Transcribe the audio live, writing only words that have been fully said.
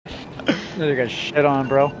They got shit on,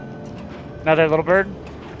 bro. Another little bird.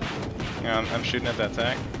 Yeah, I'm shooting at that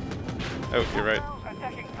tank. Oh, you're right.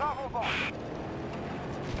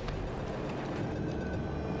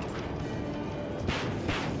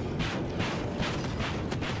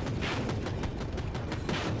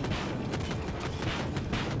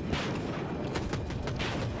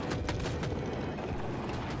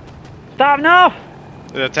 Stop, no!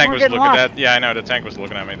 The tank We're was getting looking lost. at. Yeah, I know. The tank was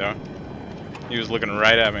looking at me though. He was looking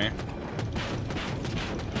right at me.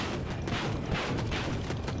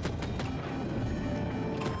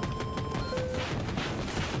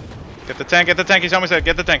 Get the tank! Get the tank! He's almost dead.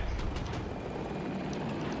 Get the tank!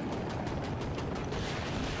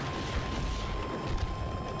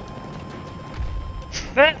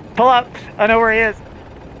 Pull up. I know where he is.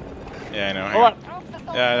 Yeah, I know. Pull up.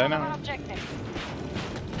 Yeah, I know.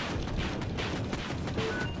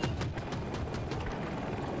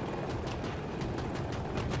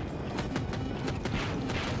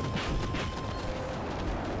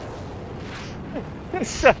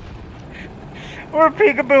 We're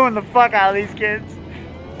peekabooing the fuck out of these kids.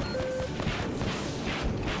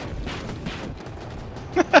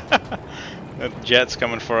 That jet's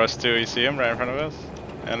coming for us too. You see him right in front of us?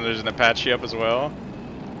 And there's an Apache up as well.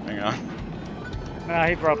 Hang on. No,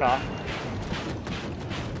 he broke off.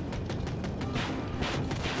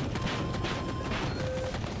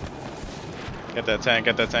 Get that tank,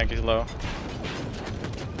 he's low.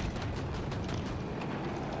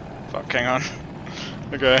 Fuck, hang on.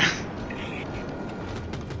 Okay.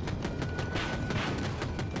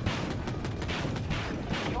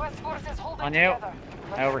 On you.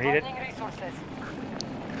 I overheated. Hostiles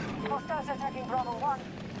attacking Bravo 1.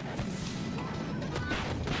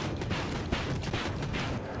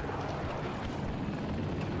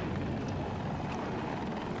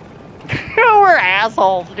 We're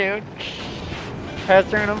assholes, dude.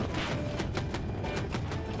 Pestering them.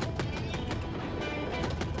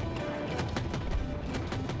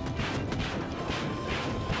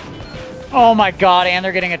 Oh my god, and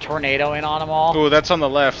they're getting a tornado in on them all. Ooh, that's on the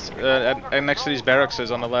left. Next to these barracks is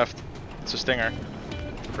on the left. It's a stinger.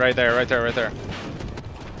 Right there, right there, right there.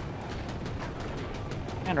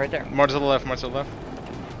 And right there. More to the left, more to the left.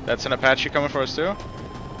 That's an Apache coming for us too.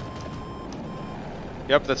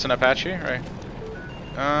 Yep, that's an Apache, right.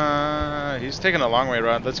 He's taking a long way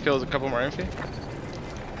around. Let's kill a couple more infy.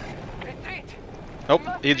 Retreat. Nope,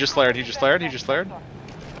 he just flared, he just flared, he just flared.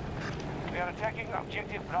 We are attacking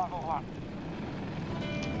objective Bravo 1.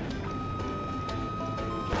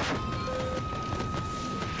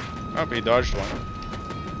 Oh, he dodged one.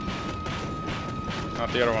 Not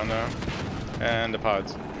the other one though. And the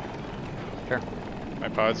pods. Sure. My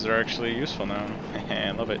pods are actually useful now.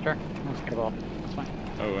 I love it. Sure. Let's get a ball. It's fine.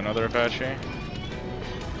 Oh, another Apache.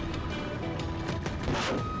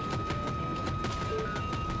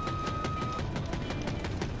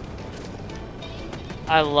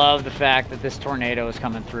 I love the fact that this tornado is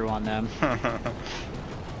coming through on them.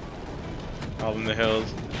 All in the hills.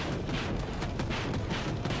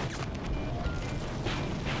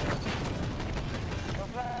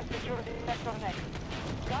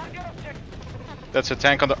 That's a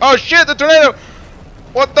tank on the. Oh shit! The tornado!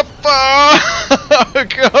 What the fuck?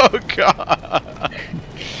 Oh god!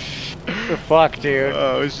 The fuck, dude?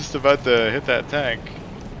 Oh, I was just about to hit that tank.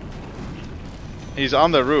 He's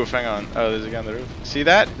on the roof. Hang on. Oh, there's a guy on the roof. See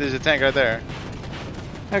that? There's a tank right there.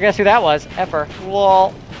 I guess who that was? Effer.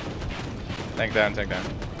 Lol. Tank down. Tank down.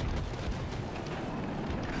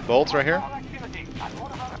 Bolts right here.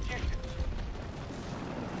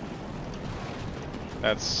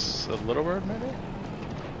 That's a little bird, maybe?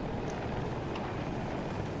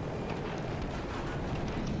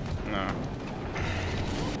 No.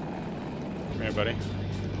 Come here, buddy.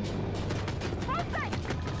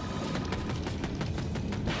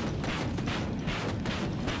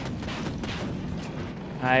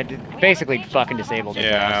 I basically fucking disabled it.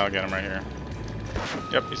 Yeah, I'll get him right here.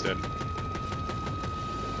 Yep, he's dead.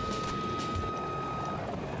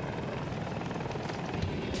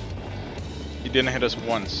 He didn't hit us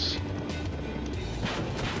once.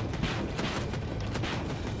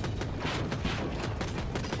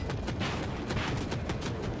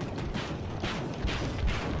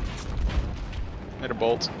 Hit a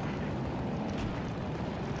bolt.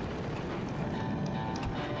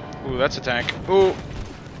 Ooh, that's a tank. Ooh.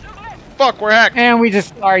 Fuck, we're hacked. And we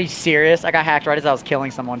just, are you serious? I got hacked right as I was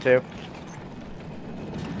killing someone too.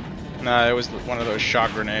 Nah, it was one of those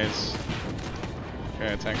shock grenades.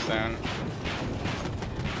 Okay, tank's down.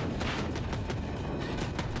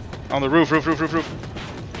 On the roof. Hostiles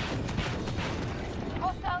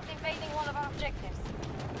invading one of our objectives.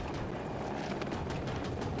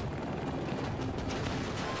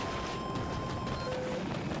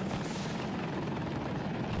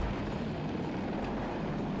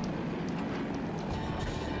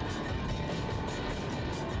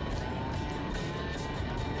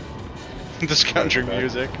 This country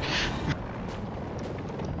music.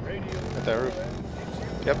 At that roof.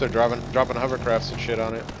 Yep, they're dropping hovercrafts and shit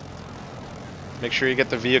on it. Make sure you get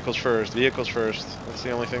the vehicles first. Vehicles first. That's the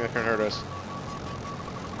only thing that can hurt us.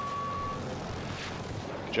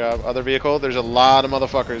 Good job. Other vehicle. There's a lot of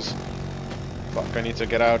motherfuckers. Fuck, I need to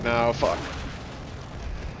get out now. Fuck.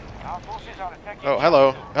 Oh,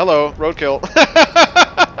 hello. Hello. Roadkill.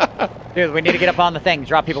 Dude, we need to get up on the thing.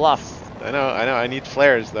 Drop people off. I know. I need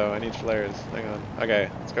flares, though. I need flares. Hang on. Okay,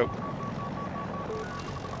 let's go.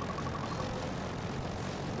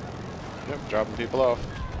 Yep, dropping people off.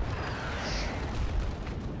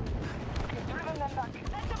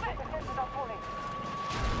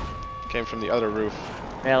 Came from the other roof.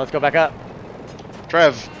 Yeah, let's go back up.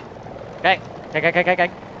 Trev. Okay.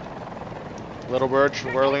 Okay. Little bird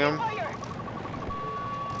whirling him.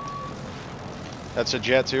 That's a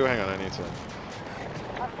jet too. Hang on, I need to.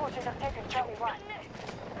 Our forces have taken Charlie 1.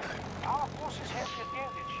 Our forces have the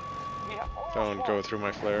advantage. We have all Don't go through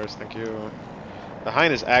my flares, thank you. The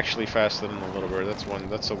Hind is actually faster than the little bird. That's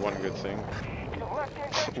the one good thing.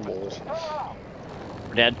 Lol.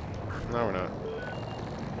 We're dead. No, we're not.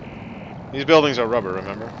 These buildings are rubber,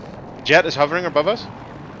 remember? Jet is hovering above us.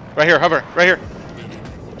 Right here, hover. Right here.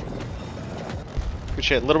 Good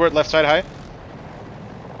shit. Little bird left side high.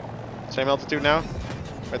 Same altitude now.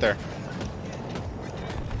 Right there.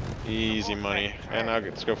 Easy money. And now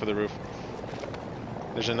let's go for the roof.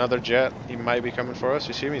 There's another jet. He might be coming for us.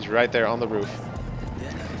 You see him? He's right there on the roof.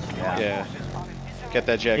 Yeah. Get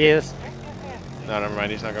that jet. He is. No, never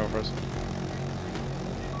mind. He's not going for us.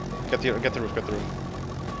 Get the roof. Get the roof.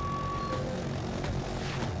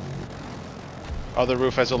 Other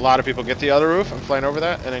roof has a lot of people. Get the other roof. I'm flying over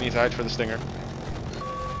that, and I need to hide for the stinger.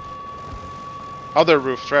 Other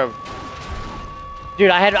roof, Trev.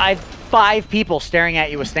 Dude, I had 5 people staring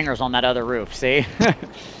at you with stingers on that other roof. See?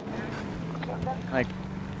 Like.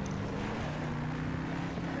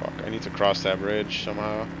 Fuck, I need to cross that bridge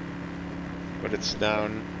somehow. But it's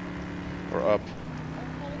down or up.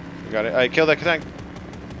 You got it. I killed that tank.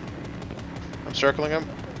 I'm circling him.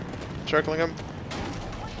 Circling him.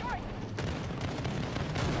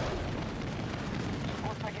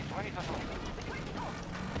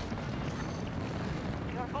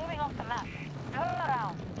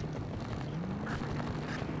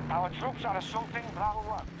 Our troops are assaulting Bravo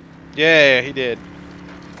 1. Yeah, he did.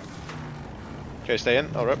 Okay, stay in.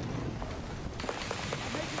 I'll rip.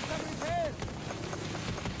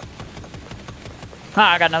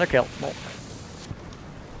 I got another kill. Well.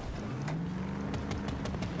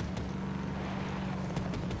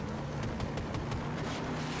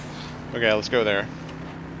 Okay, let's go there.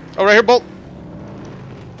 Oh, right here, bolt.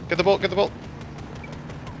 Get the bolt. Get the bolt.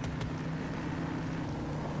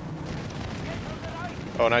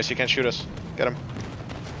 Oh, nice. He can't shoot us. Get him.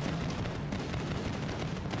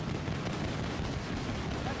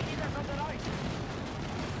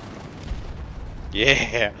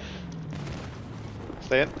 Yeah.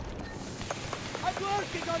 Stay in.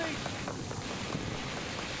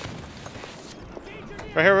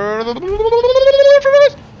 Right here.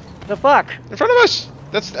 The fuck? In front of us.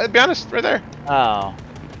 That's, be honest, right there. Oh.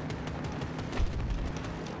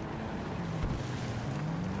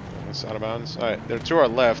 That's out of bounds. Alright, they're to our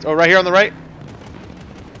left. Oh, right here on the right.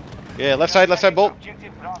 Yeah, left side, bolt.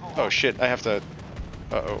 Oh shit, I have to.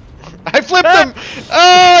 Uh-oh. I flipped him!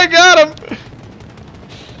 Oh, I got him!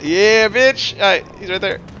 Yeah, bitch! Alright, he's right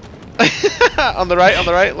there. On the right,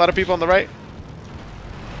 a lot of people on the right.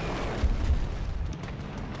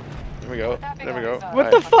 There we go, there we go.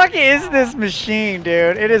 What the fuck is this machine,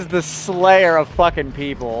 dude? It is the slayer of fucking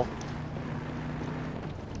people.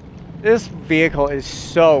 This vehicle is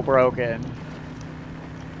so broken.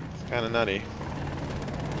 It's kinda nutty.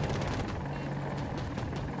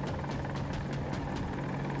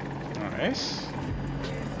 Nice.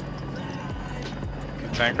 The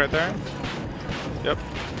tank right there? Yep.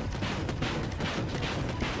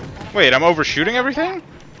 Wait, I'm overshooting everything?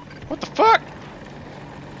 What the fuck?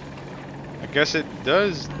 I guess it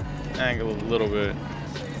does angle a little bit.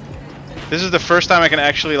 This is the first time I can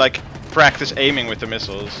actually, like, practice aiming with the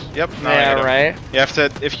missiles. Yep, now I hit him. Right. You have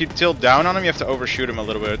to, if you tilt down on him, you have to overshoot him a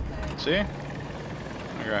little bit. See?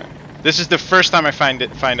 Okay. This is the first time I find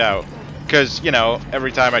out. Because, you know,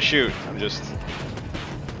 every time I shoot, I'm just...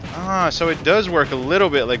 Ah, so it does work a little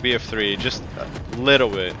bit like BF3, just a little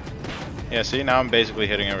bit. Yeah, see, now I'm basically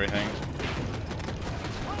hitting everything.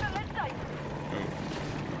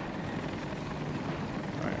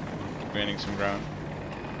 Alright, gaining some ground.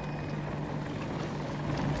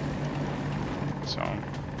 So,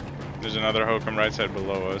 there's another Hokum right side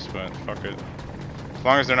below us, but fuck it. As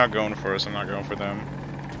long as they're not going for us, I'm not going for them.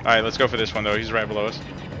 Alright, let's go for this one though. He's right below us.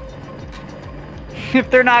 If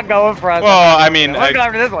they're not going for us, Well, I mean, let's go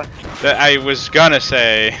after this one. I was gonna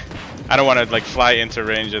say, I don't want to like fly into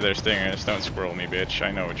range of their stingers. Don't squirrel me, bitch.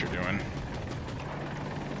 I know what you're doing.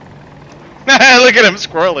 Look at him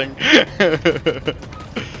squirreling.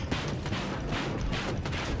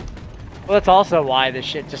 Well, that's also why this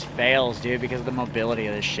shit just fails, dude, because of the mobility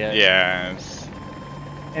of this shit. Yeah.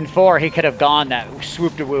 In 4, he could have gone that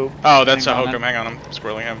swoop to whoop. Oh, that's a Hokum. Hang on, I'm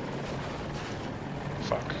squirreling him.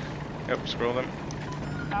 Fuck. Yep, squirreled him.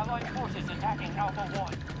 Allied forces attacking Alpha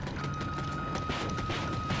 1.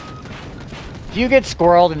 If you get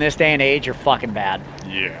squirreled in this day and age, you're fucking bad.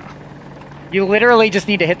 Yeah. You literally just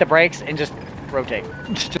need to hit the brakes and just rotate.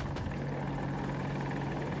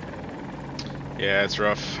 Yeah, it's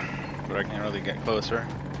rough, but I can't really get closer.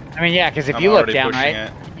 I mean, yeah, because if I'm you look already down, pushing right,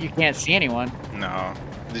 it. you can't see anyone. No.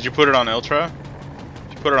 Did you put it on ultra?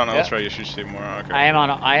 If you put it on ultra, you should see more. Okay. I am on.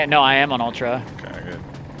 I am on ultra. Okay, good.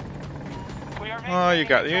 Oh,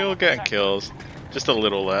 you'll get kills, just a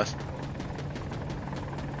little less.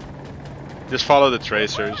 Just follow the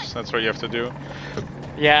tracers. That's what you have to do.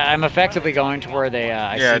 Yeah, I'm effectively going to where they.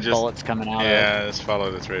 I see just, bullets coming out. Yeah, just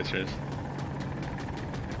follow the tracers.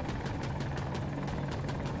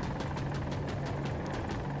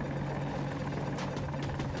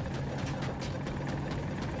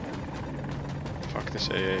 Fuck this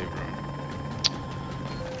AA,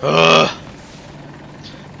 bro. Ugh.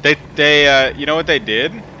 They, you know what they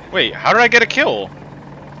did? Wait, how did I get a kill?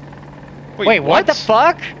 Wait, what the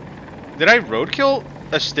fuck? Did I roadkill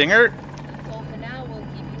a stinger? Well, for now, we'll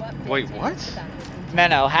keep you updated. Wait, what?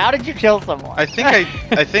 Menno, how did you kill someone? I think I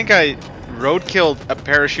roadkilled a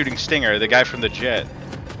parachuting stinger, the guy from the jet.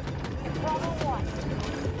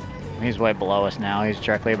 He's way below us now. He's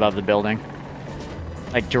directly above the building.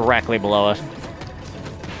 Like, directly below us.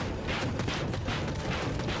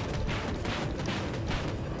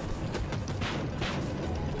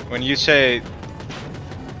 When you say,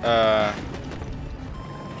 so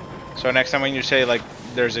next time when you say like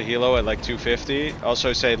there's a helo at like 250,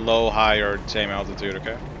 also say low, high, or same altitude,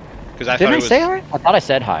 okay? Because I thought it was. Didn't I say high? I thought I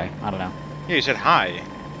said high. I don't know. Yeah, you said high,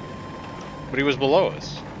 but he was below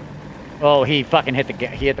us. Oh, he fucking hit the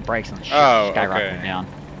brakes and shit skyrocketed okay. down.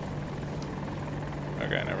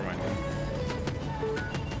 Okay, never mind then.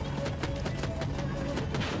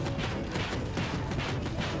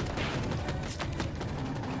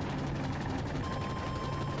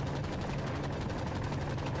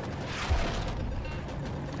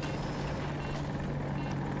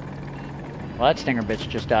 Well, that stinger bitch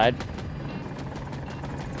just died.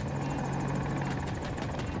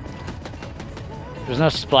 There's no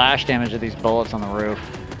splash damage of these bullets on the roof.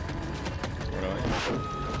 Really?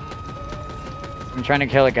 I'm trying to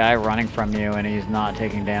kill a guy running from you and he's not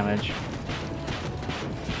taking damage.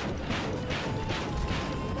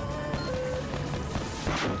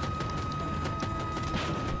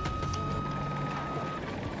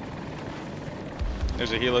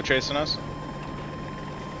 There's a helo chasing us.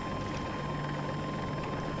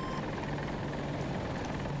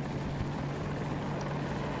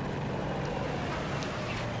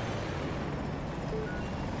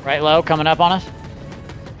 Right low, coming up on us.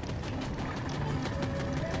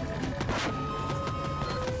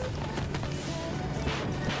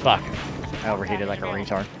 Fuck. I overheated like a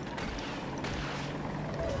retard.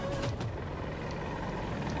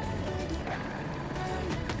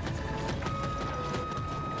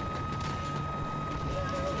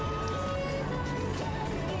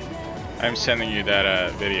 I'm sending you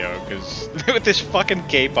that video because with this fucking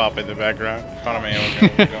K-pop in the background. Follow me,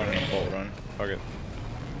 we're going in a bolt run. Fuck it.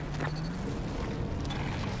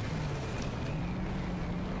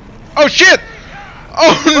 Oh shit!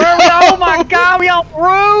 Oh no! Oh my god, we on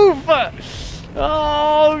roof!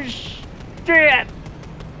 Oh shit!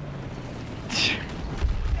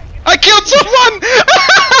 I killed someone!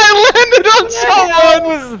 I landed on someone! That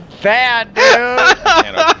was bad, dude! I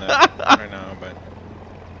can't open that right now, but...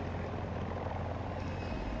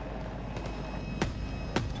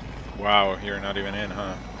 Wow, you're not even in,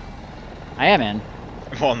 huh? I am in.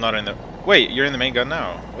 Well, not in the... Wait, you're in the main gun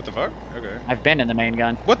now. What the fuck? Okay. I've been in the main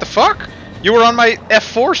gun. What the fuck? You were on my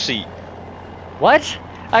F4 seat. What?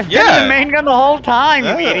 I've been in the main gun the whole time,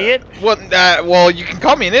 you idiot. Well, you can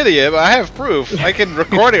call me an idiot, but I have proof. I can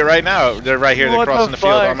record it right now. They're right here. They're crossing the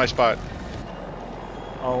field on my spot.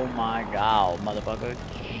 Oh my god, motherfucker.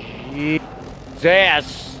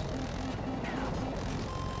 Jesus.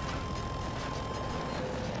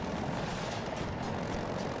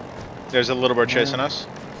 There's a little bird chasing us.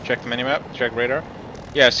 Check the minimap. Check radar.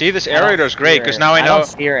 Yeah, see, this air radar is great because now I know. I don't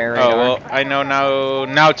see your air radar. Oh well, I know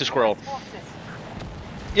now to squirrel.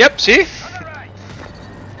 Yep, see?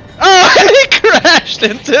 Oh, he crashed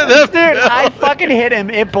into the Dude, I fucking hit him.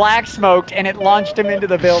 It black smoked and it launched him into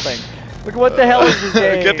the building. Look, what the hell is this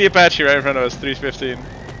game? Get the Apache right in front of us, 315.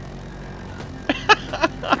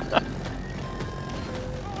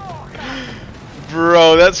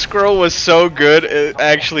 Bro, that scroll was so good, it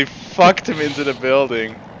actually fucked him into the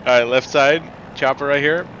building. Alright, left side. Chopper right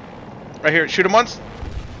here. Right here. Shoot him once.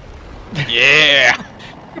 Yeah!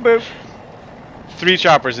 Kaboom. 3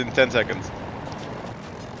 choppers in 10 seconds.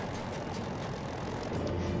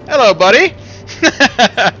 Hello, buddy!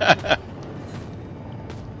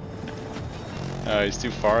 Oh, he's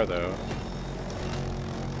too far, though.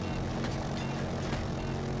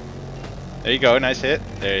 There you go, nice hit.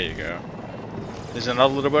 There you go. There's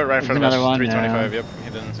another little bit right in front of us. Another one, 325, yeah. yep, he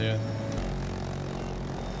didn't see it.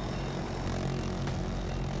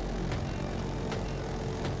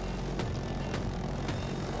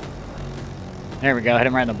 There we go, hit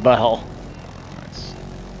him right in the butthole. Nice.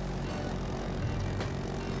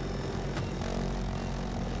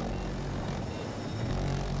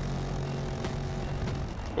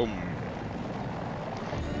 Boom.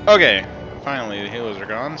 Okay, finally the healers are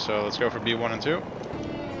gone, so let's go for B1 and 2.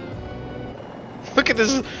 Look at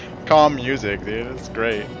this calm music, dude, it's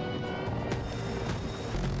great.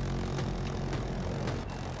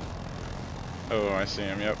 Oh, I see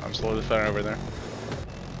him, yep, I'm slowly flying over there.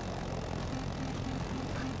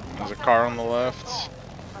 There's a car on the left.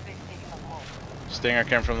 Stinger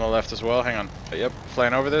came from the left as well, hang on. Yep,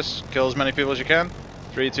 flying over this, kill as many people as you can.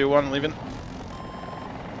 3, 2, 1, leaving.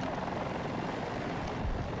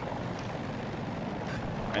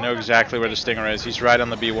 I know exactly where the Stinger is. He's right on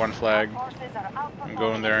the B1 flag. I'm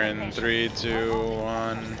going there in 3, 2,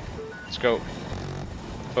 1. Let's go.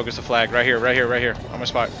 Focus the flag. Right here, right here, right here. On my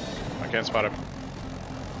spot. I can't spot him.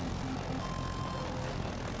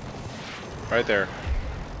 Right there.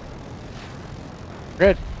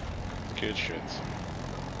 Good. Good shit.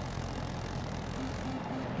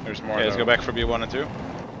 There's more. Okay, let's go back for B1 and 2.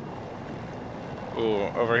 Ooh,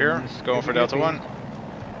 over here. Going for Delta 1.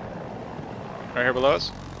 Right here below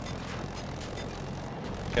us.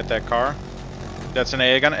 Get that car. That's an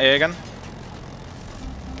AA gun. AA gun.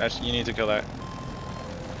 That's, you need to kill that.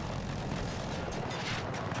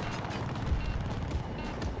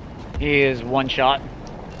 He is one shot.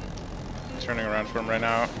 Turning around for him right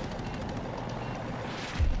now.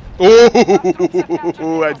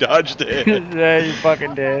 Ooh, I dodged it. Yeah, you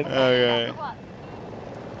fucking did. Okay.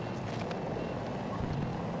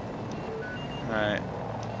 Alright.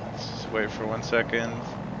 Let's just wait for 1 second.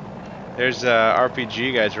 There's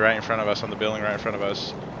RPG guys right in front of us on the building right in front of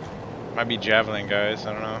us. Might be Javelin guys,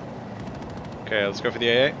 I don't know. Okay, let's go for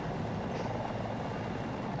the AA.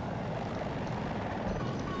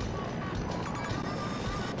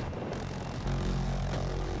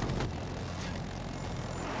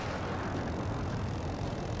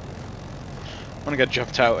 One got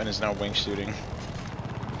jumped out and is now wing shooting.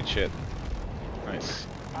 Good shit. Nice.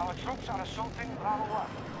 Our troops are assaulting Bravo 1.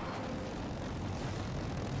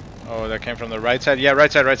 Oh, that came from the right side. Yeah,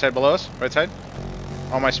 right side below us. Right side.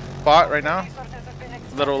 On my spot right now.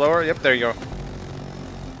 A little lower. Yep, there you go.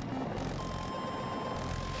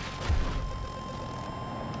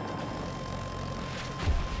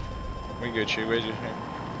 We Gucci, we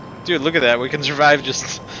Gucci. Dude, look at that. We can survive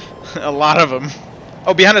just a lot of them.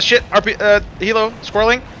 Oh, behind us, shit. RP, Hilo,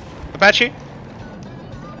 squirreling. Apache.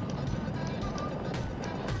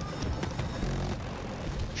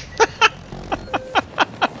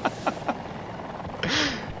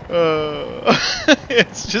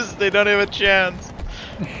 It's just they don't have a chance.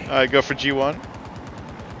 Alright, go for G1.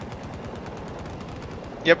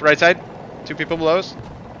 Yep, right side. 2 people below us.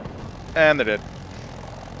 And they're dead.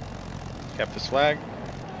 Kept this flag.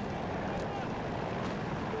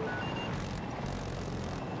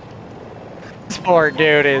 Transport,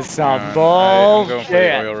 dude, is some I'm going for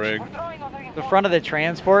the oil bullshit. rig. The front of the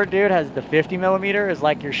transport, dude, has the 50mm. Is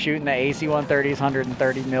like you're shooting the AC-130's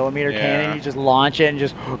 130mm cannon. Yeah. You just launch it and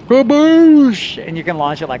just kaboosh, and you can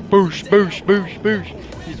launch it like boosh, boosh, boosh, boosh.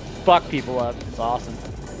 You just fuck people up. It's awesome.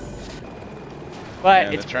 But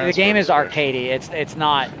Yeah, it's, the the game is transport arcadey. It's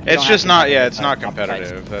not. you It's don't just have to not, do yeah, it it's not on fights.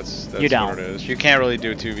 competitive. That's You don't. what it is. You can't really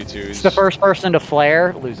do 2v2s. It's the first person to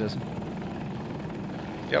flare loses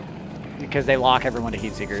Yep. because they lock everyone to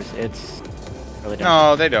heat seekers. It's really dumb.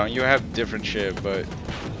 No, they don't. You have different shit, but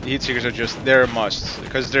heat seekers are just, they're a must.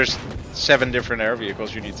 Because there's 7 different air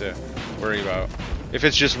vehicles you need to worry about. If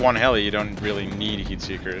it's just one heli, you don't really need heat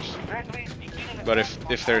seekers. But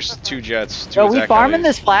if there's 2 jets, 2 Are we attack farming helis-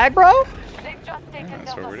 this flag, bro? Yeah,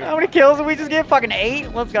 that's what we're How doing. many kills did we just get? Fucking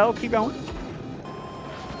 8? Let's go. Keep going.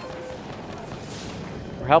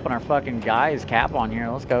 We're helping our fucking guys cap on here.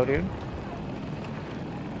 Let's go, dude.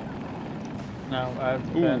 No,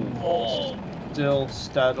 I've been still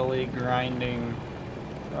steadily grinding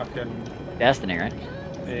fucking... Destiny, right?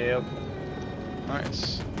 Yep.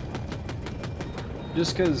 Nice.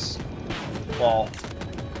 Just because, well,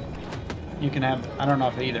 you can have... I don't know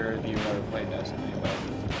if either of you ever played Destiny, but...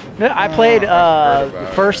 I played I've heard the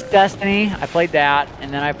about first it. Destiny. I played that,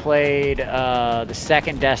 and then I played the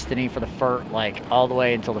second Destiny for the first, like, all the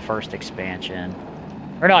way until the first expansion.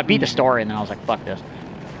 Or no, I beat the story, and then I was like, fuck this.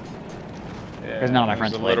 Because none of my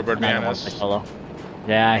friends There's a played. little bird and I didn't behind want to us. play solo.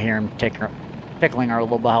 Yeah, I hear him tickling our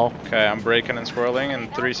little bell. Okay, I'm braking and squirreling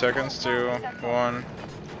in 3 seconds. 2, 1,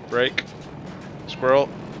 brake. Squirrel.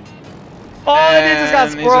 Oh, dude just got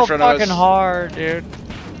And he's in squirreled front of fucking us. hard, dude.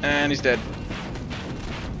 And he's dead.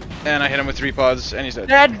 And I hit him with 3 pods, and he's dead.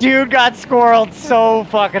 That dude got squirreled so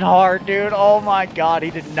fucking hard, dude. Oh my god,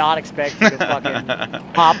 he did not expect you to fucking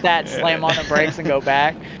pop that, slam on the brakes, and go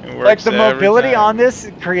back. It Like, works the every mobility time. on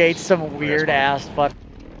this creates some weird ass fuck.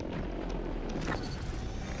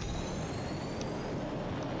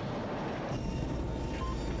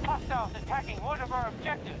 Hostiles attacking one of our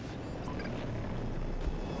objectives.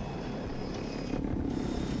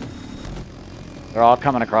 They're all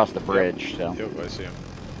coming across the bridge, so. Yep, I see him.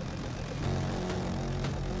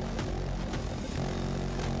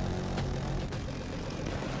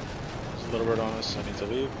 There's a little bird on us. I need to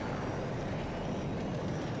leave.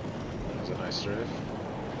 That was a nice drift.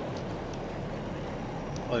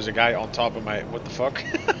 Oh, there's a guy on top of my... What the fuck?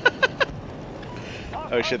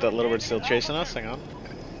 Oh shit, that little bird's still chasing us? Hang on.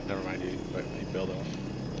 Never mind, he bailed off.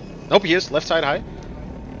 Nope, he is. Left side high.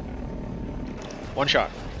 1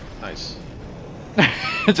 shot. Nice.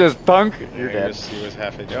 Just thunk. You're Yeah, dead. he was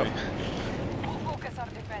half HP. We'll focus on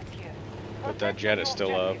defense here. But that jet is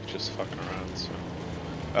still up, just fucking around, so...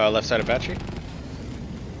 left side Apache.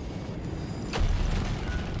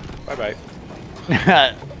 Bye-bye.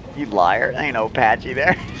 You liar. Ain't no Apache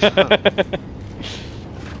there. I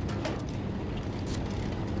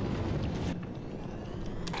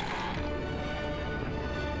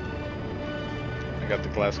got the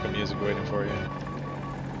classical music waiting for you.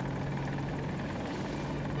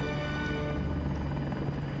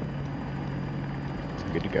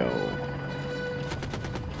 Good to go.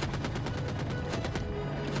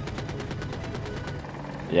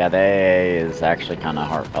 Yeah, the AA is actually kind of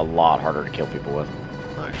hard, a lot harder to kill people with.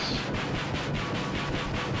 Nice.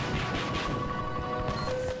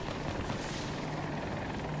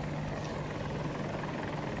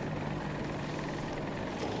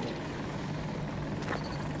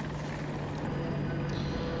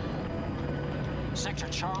 Sector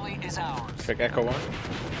Charlie is ours. Check Echo 1.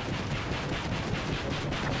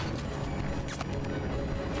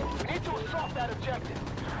 We need to assault that objective.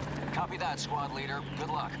 Copy that, squad leader. Good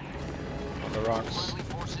luck. On the rocks. Friendly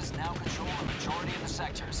forces now control the majority of the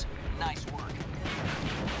sectors. Nice work.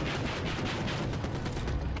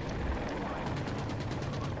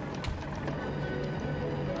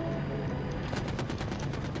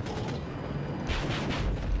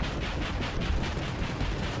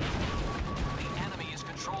 The enemy is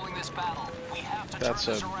controlling this battle. We have to That's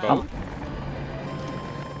turn a this around. boat.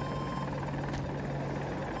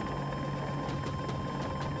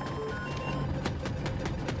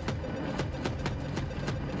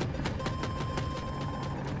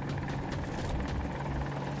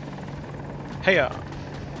 Heya!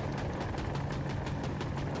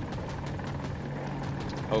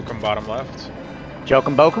 Hokum bottom left.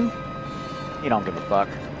 Jokum bokum? You don't give a fuck.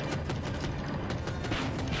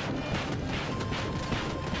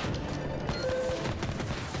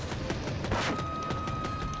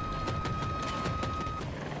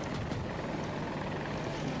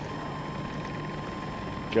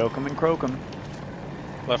 Jokum and croakum.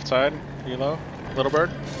 Left side, Elo. Little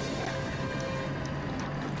bird.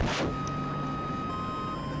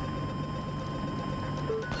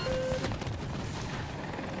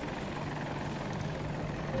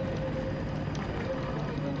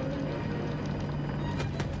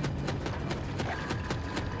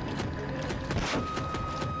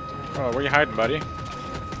 Oh, where you hiding, buddy?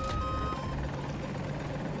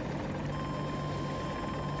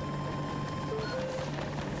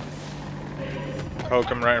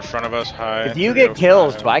 Hokum right in front of us, high. If you get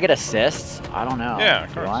kills, 305. do I get assists? I don't know. Yeah, of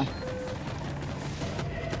Do course. I?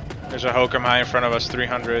 There's a Hokum high in front of us,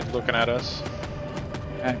 300, looking at us.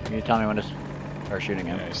 Okay, you tell me when to start shooting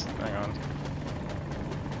him. Yeah, hang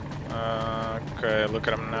on. Okay, look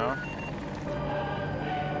at him now.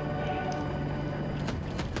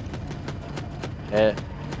 Hit.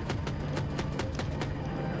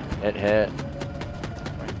 Hit.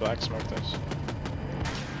 Oh, he black smoked us.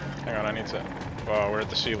 Hang on, I need to. Oh, we're at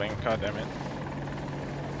the ceiling. God damn it.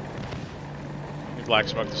 We black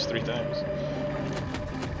smoked this 3 times.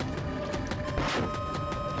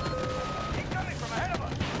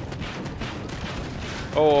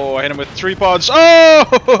 Oh, I hit him with 3 pods.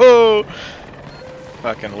 Oh!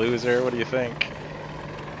 Fucking loser. What do you think?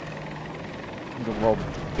 The little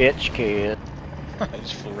bitch kid. I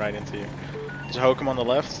just flew right into you. There's a Hokum on the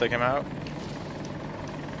left. Take him out.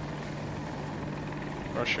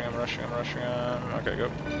 Rushing him, rushing him, rushing him. Okay,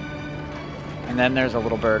 go. And then there's a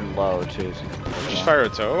little bird low too. So Just fire a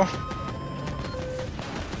tow.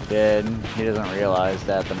 He doesn't realize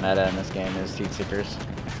that the meta in this game is seat seekers.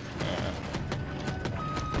 Yeah.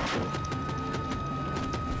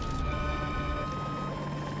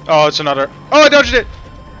 Oh, it's another. Oh, I dodged it!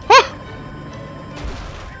 Ah!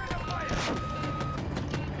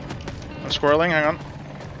 I'm squirreling, hang on.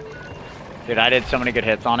 Dude, I did so many good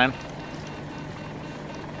hits on him.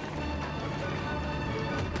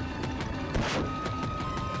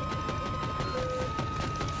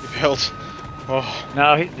 He bailed. Oh.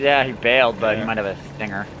 No, he bailed, but he might have a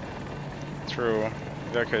stinger. True. In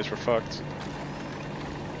that case, we're fucked.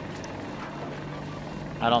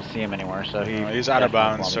 I don't see him anymore, so He's out of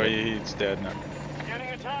bounds, so he's dead now. Getting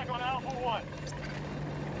attack on Alpha 1.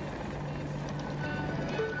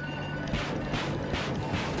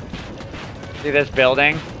 See this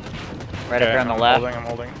building? Right up here on the left? I'm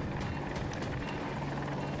holding.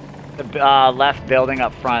 The left building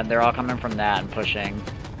up front, they're all coming from that and pushing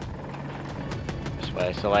this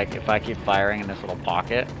way. So like, if I keep firing in this little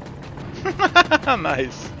pocket.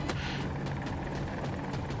 Nice.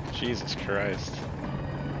 Jesus Christ.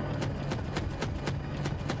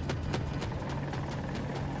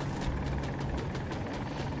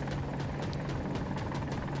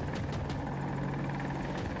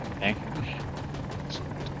 Okay.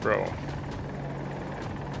 Bro.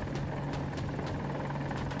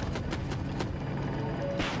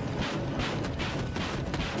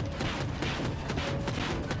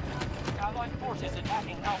 Allied forces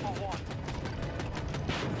attacking Alpha 1.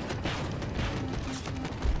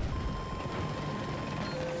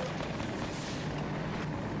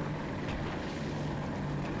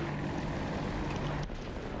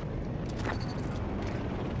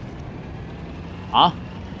 Huh?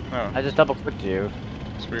 Oh, I just double clicked you.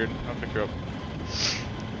 it's weird. I'll pick you up.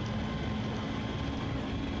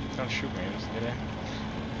 Don't shoot me, just get in.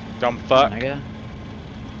 Dumb fuck. Nigga.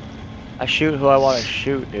 I shoot who I want to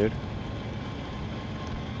shoot, dude.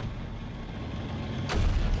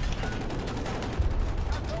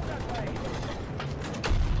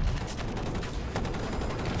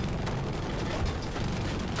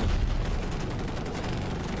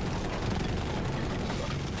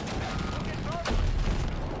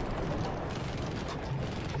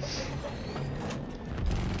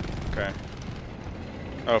 Okay.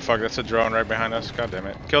 Oh fuck, that's a drone right behind us. God damn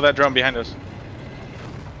it. Kill that drone behind us.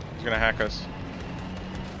 He's gonna hack us.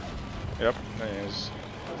 Yep, there he is.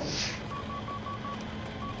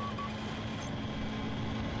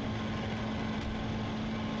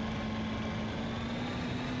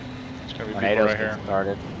 There's gonna be people Tornadoes right here.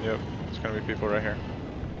 started. Yep, there's gonna be people right here.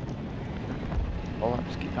 Hold on,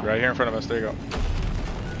 just keep going. Right here in front of us, there you go.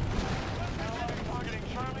 Targeting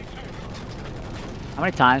Charlie 2. How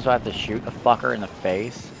many times do I have to shoot a fucker in the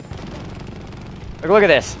face? Look at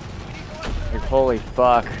this. Like, holy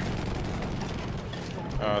fuck.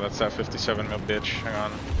 Oh, that's that 57 mil bitch. Hang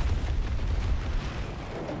on.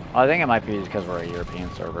 I think it might be because we're a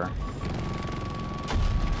European server.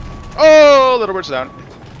 Oh, little bird's down.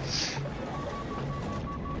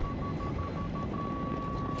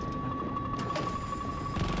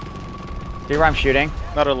 See where I'm shooting?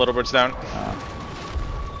 Another little bird's down.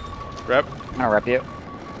 Rep. I'm gonna rep you.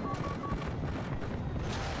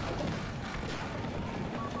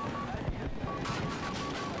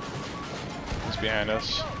 He's behind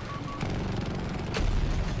us.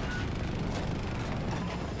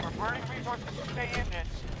 We're burning resources to stay in this.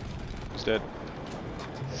 He's dead.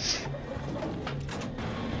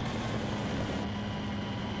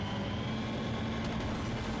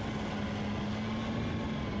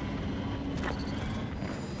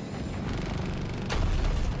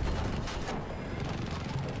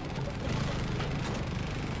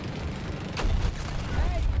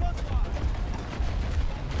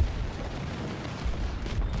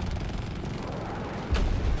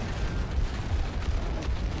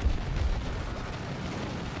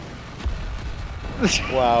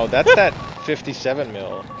 Wow, that's that 57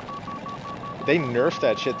 mil. They nerfed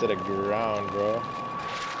that shit to the ground, bro.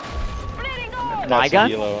 My That's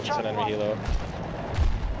gun? a helo. It's an enemy helo.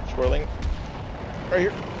 Swirling. Right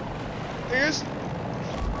here. There he is.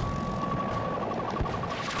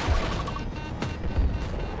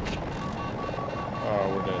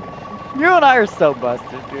 You and I are so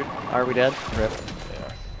busted, dude. Are we dead? Rip.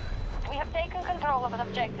 Yeah. We have taken control of an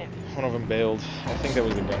objective. One of them bailed. I think that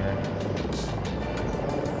was the gunner.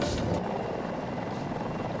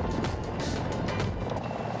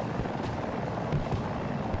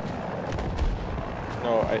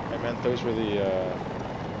 No, I meant those were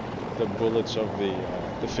the bullets of the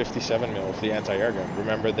 57 mil of the anti-air gun.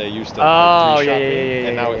 Remember they used the Oh, three-shot yeah, beam, yeah,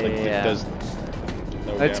 and now it like yeah. does no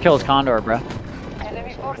Let's damage. kill his Condor, bro.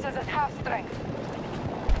 Enemy forces at half strength.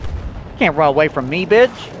 Can't run away from me, bitch.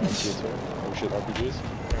 Oh shit, RPGs.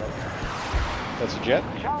 That's a jet.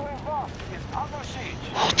 Charlie Rock is under siege.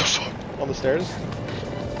 What the fuck? On the stairs.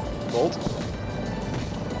 Bolt.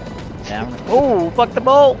 Down. Oh, fuck the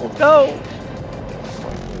bolt. Let's go.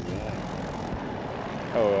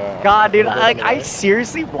 Oh, God, dude, on the I right.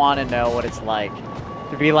 seriously want to know what it's like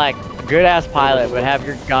to be like a good ass pilot, but have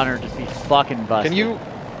your gunner just be fucking busted. Can you?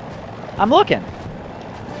 I'm looking.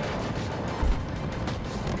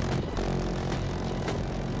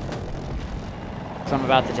 So I'm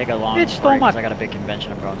about to take a long break because I got a big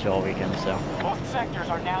convention I'm going to all weekend, so. Both sectors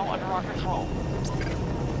are now under our control.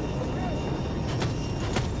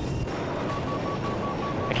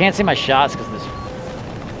 I can't see my shots because of this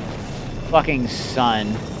fucking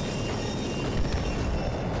sun.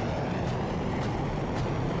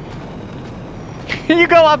 You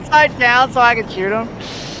go upside down so I can shoot him?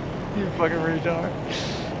 You fucking retard.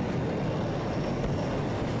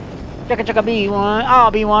 Chugga chugga B1. Oh,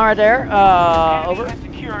 B1 right there. Over.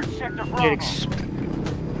 Secured sector Dude, Bravo.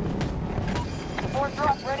 Support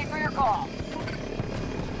drop ready for your call.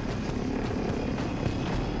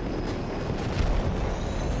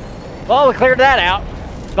 Well, we cleared that out,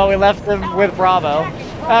 but we left them with Bravo.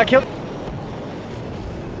 Kill.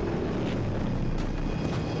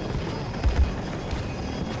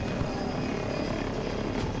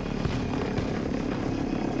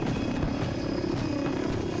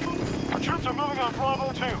 Our troops are moving on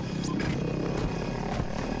Bravo 2.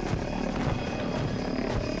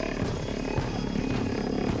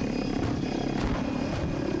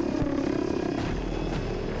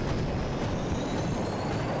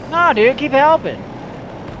 No, dude, keep helping.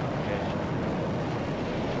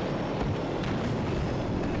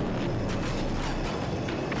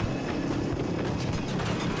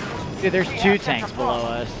 Dude, there's two tanks below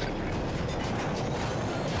us.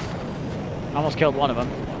 Almost killed one of them.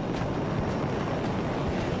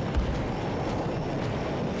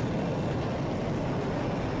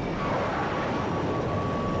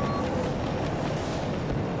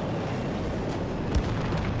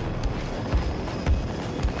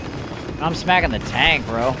 I'm smacking the tank,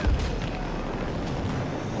 bro.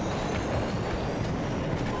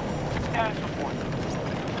 Status report.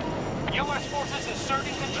 U.S. forces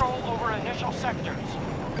asserting control over initial sectors.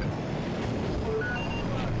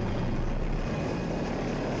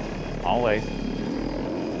 Always.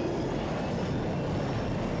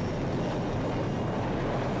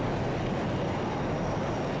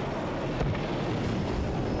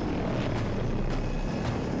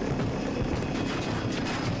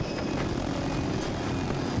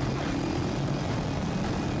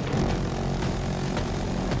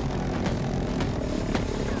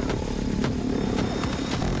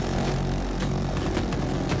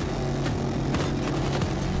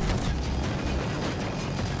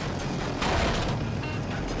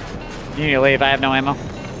 You need to leave, I have no ammo.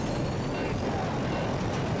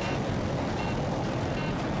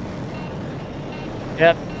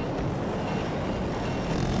 Yep.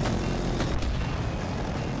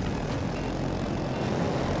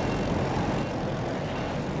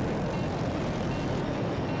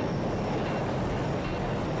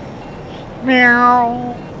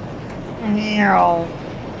 Meow. Meow.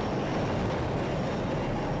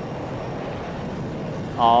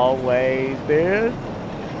 Always, dude.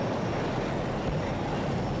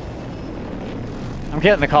 I'm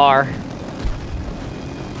getting in the car.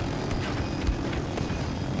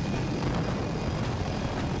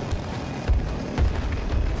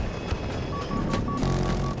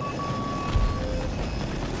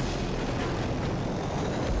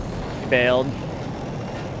 He bailed.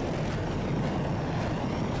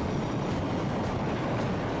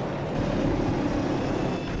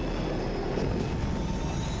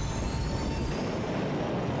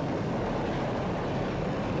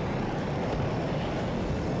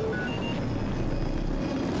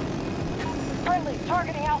 Friendly,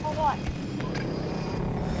 targeting Alpha 1.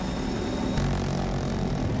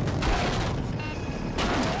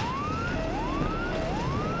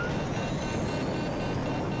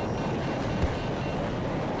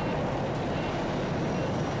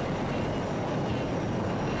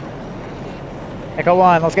 Echo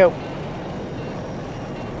 1, let's go.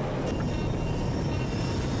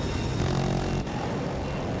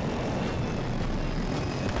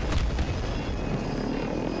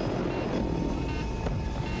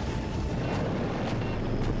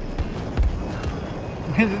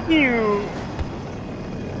 You.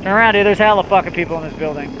 Turn around, dude. There's hella fucking people in this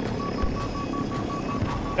building.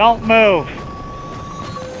 Don't move.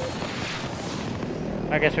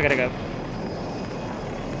 I guess we gotta go.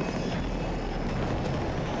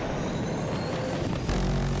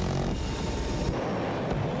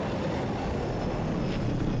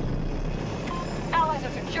 Allies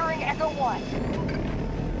are securing Echo 1.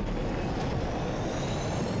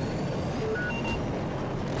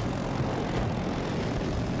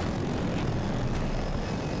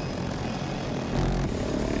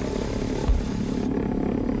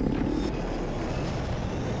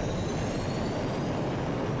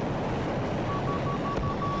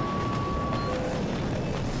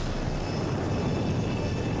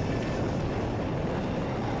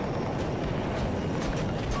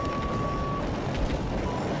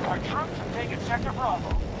 Our troops have taken Sector Bravo.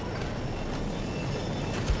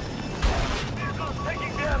 Vehicle's taking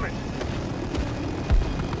damage.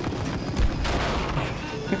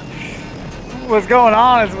 What's going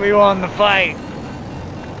on is we won the fight.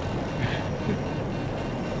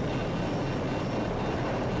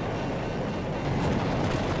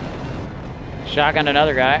 Shotgun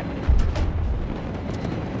another guy.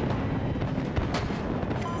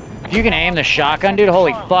 If you can aim the shotgun, dude,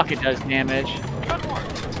 holy fuck, it does damage. Good work.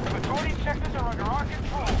 The majority sectors are under our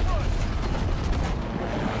control.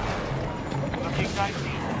 Looking dicey.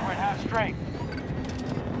 We're at half strength.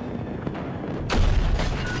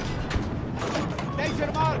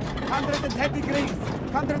 Danger mark! 110 degrees!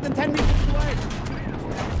 110 meters away!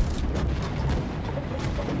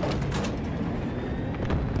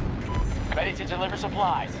 Ready to deliver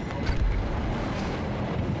supplies.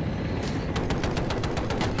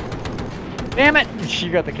 Damn it!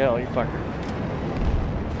 You got the kill, you fucker.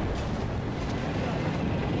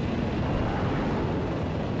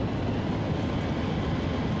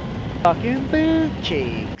 Fucking boob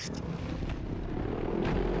cheeks.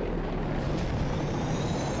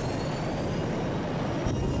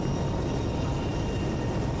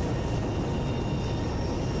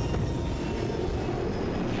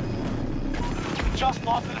 Just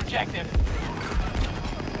lost an objective.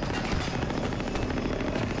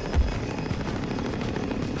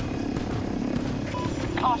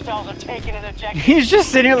 Hostiles have taken an objective. He's just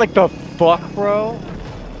sitting here like, the fuck, bro?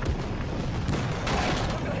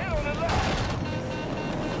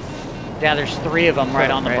 Yeah, there's 3 of them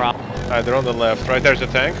right on the prop. Alright, they're on the left. Right there's a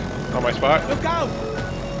tank on my spot. Look out!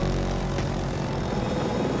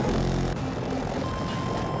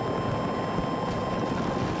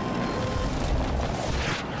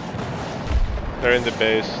 They're in the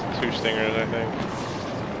base. 2 stingers, I think.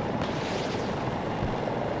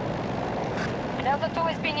 Delta 2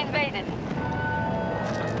 is being invaded.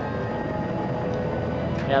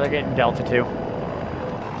 Yeah, they're getting Delta 2.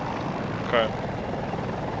 Okay.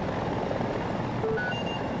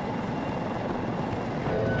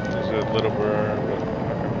 There's a little bird.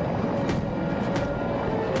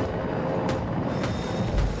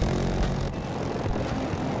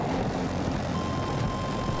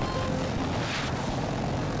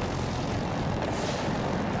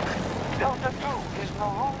 Delta 2 is no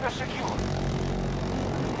longer secure.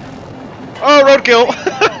 Oh, roadkill!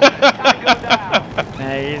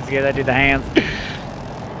 Yeah, he's good. I do the hands. Yeah,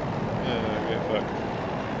 fuck.